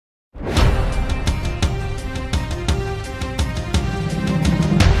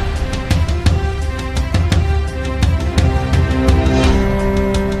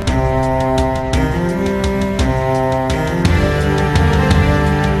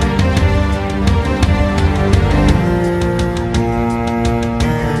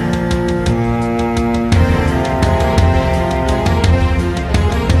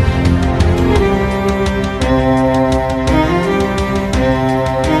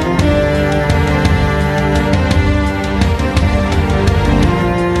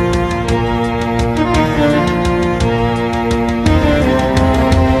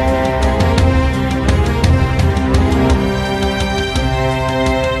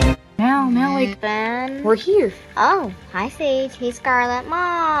We're here. Oh, hi Sage. Hey Scarlett.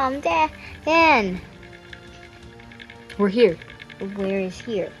 Mom, Dad, Dan. We're here. Where is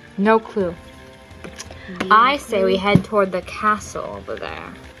here? No clue. I say we head toward the castle over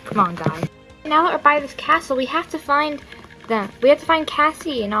there. Come on, guys. Now that we're by this castle, we have to find them. We have to find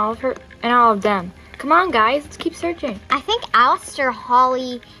Cassie and all of them. Come on, guys. Let's keep searching. I think Alistair,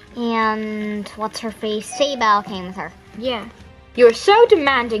 Holly, and what's her face? Sabel came with her. Yeah. You're so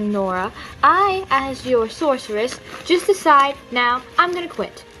demanding, Nora. I, as your sorceress, just decide now I'm gonna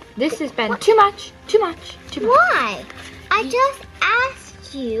quit. This has been too much. Why? I just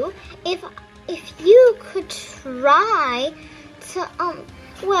asked you if you could try to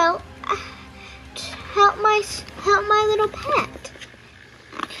help my little pet.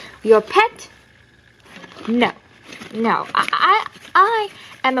 Your pet? No. I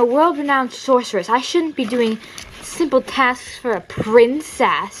am a world-renowned sorceress. I shouldn't be doing simple tasks for a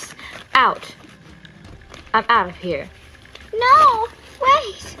princess. Out. I'm out of here. No,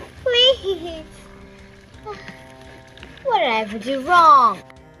 wait, please. What did I ever do wrong?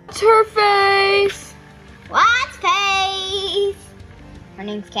 It's her face. What's face? Her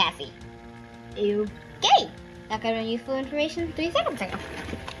name's Cassie. Okay. That got useful information 3 seconds ago.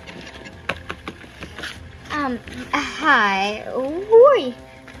 Hi. Who are you?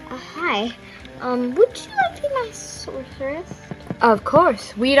 Hi. Would you like to be my sorceress? Of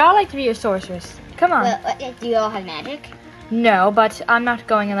course. We'd all like to be your sorceress. Come on. Well, do you all have magic? No, but I'm not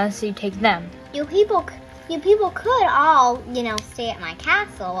going unless you take them. You people could all, stay at my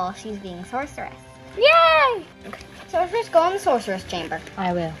castle while she's being sorceress. Yay! Okay. Sorceress, go in the sorceress chamber.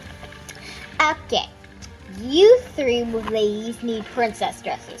 I will. Okay. You 3 ladies need princess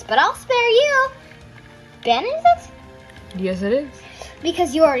dresses, but I'll spare you. Ben, is it? Yes, it is.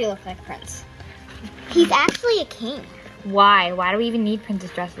 Because you already look like a prince. He's actually a king. Why? Why do we even need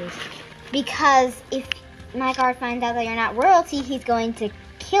princess dresses? Because if my guard finds out that you're not royalty, he's going to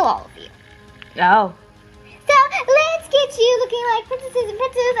kill all of you. Oh. So let's get you looking like princesses and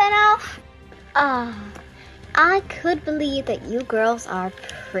princes and all. I could believe that you girls are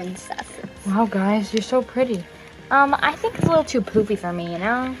princesses. Wow, guys, you're so pretty. I think it's a little too poofy for me,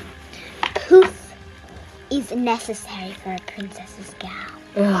 Poof is necessary for a princess's gown.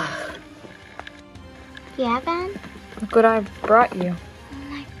 Ugh. Yeah, Ben? Look what I brought you. Oh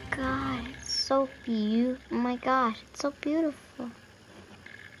my god, it's so beautiful. Oh my god, it's so beautiful.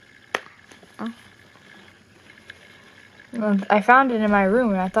 Oh. Well, I found it in my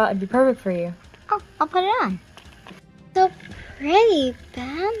room and I thought it'd be perfect for you. Oh, I'll put it on. So pretty,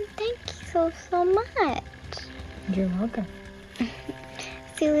 Ben. Thank you so much. You're welcome.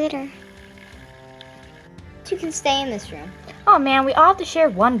 See you later. You can stay in this room. Oh man, we all have to share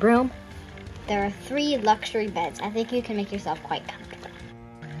one room. There are 3 luxury beds. I think you can make yourself quite comfortable.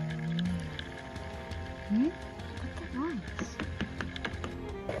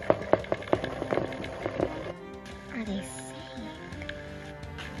 What are they saying?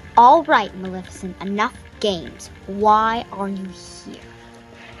 All right, Maleficent, enough games. Why are you here?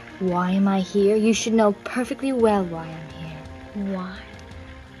 Why am I here? You should know perfectly well why I'm here. Why?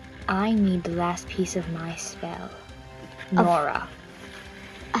 I need the last piece of my spell. Nora.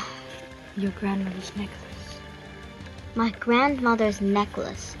 Your grandmother's necklace. My grandmother's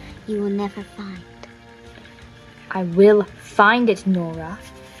necklace you will never find. I will find it, Nora,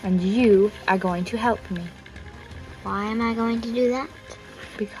 and you are going to help me. Why am I going to do that?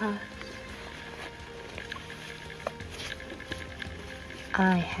 Because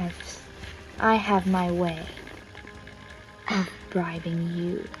I have my way of bribing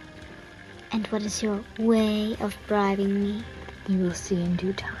you. And what is your way of bribing me? You will see in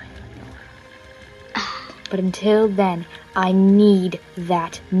due time. But until then, I need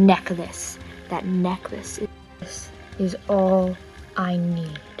that necklace. That necklace is all I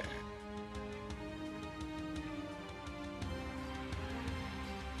need.